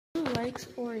likes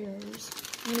Oreos?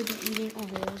 I'm going to be eating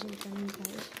Oreos and telling you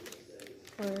guys.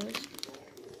 Oreos.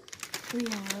 We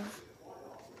have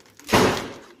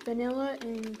vanilla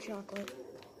and chocolate.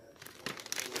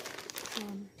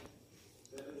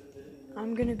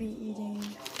 I'm going to be eating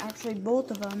actually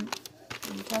both of them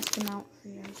and test them out for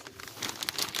you guys.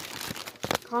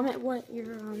 Comment what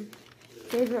your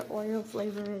favorite Oreo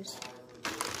flavor is.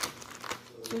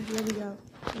 So here we go.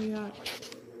 We got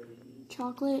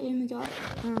chocolate and we got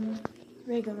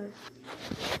regular.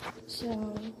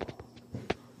 So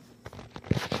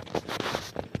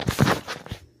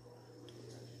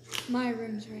my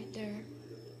room's right there,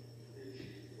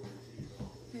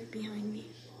 right behind me.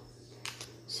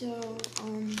 So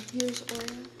here's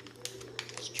Oreo.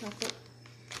 It's chocolate.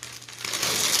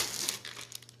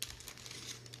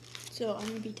 So I'm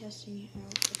gonna be testing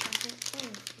out the chocolate Oreo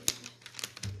flavor.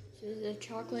 So this is a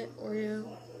chocolate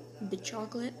Oreo, the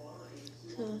chocolate.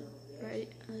 So right,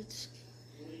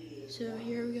 so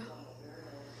here we go.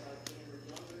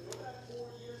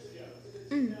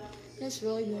 That's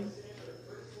really good.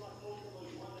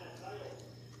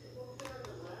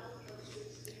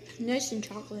 Nice and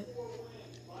chocolate.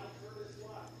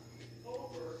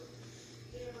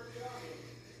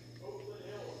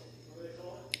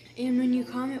 And when you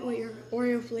comment what your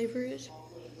Oreo flavor is,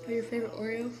 or your favorite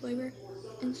Oreo flavor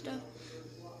and stuff,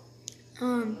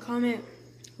 comment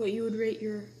what you would rate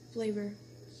your flavor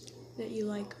that you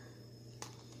like.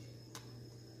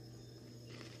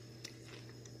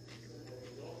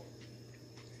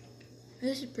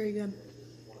 This is pretty good.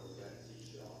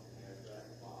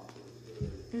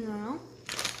 Now,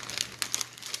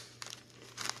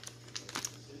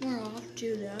 we're off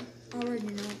to the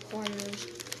original Oreos.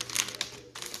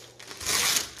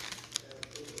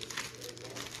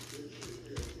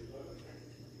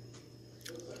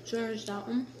 So there's that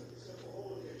one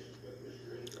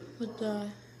with the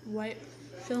white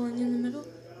filling in the middle.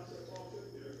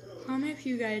 Comment if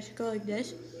you guys go like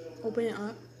this, open it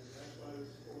up,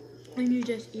 and you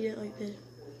just eat it like this.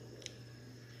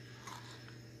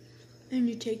 And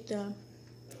you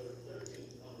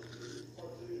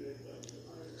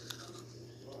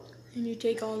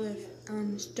take all the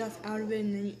stuff out of it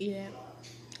and then you eat it.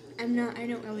 I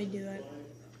don't really do it.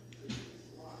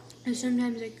 And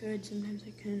sometimes I could, sometimes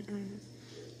I couldn't, I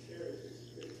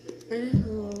don't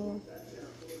know.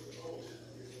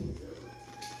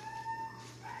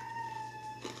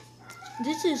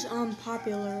 This is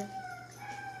popular,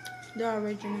 the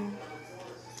original.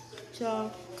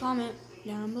 So comment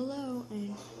down below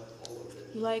and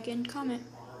like and comment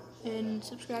and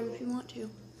subscribe if you want to.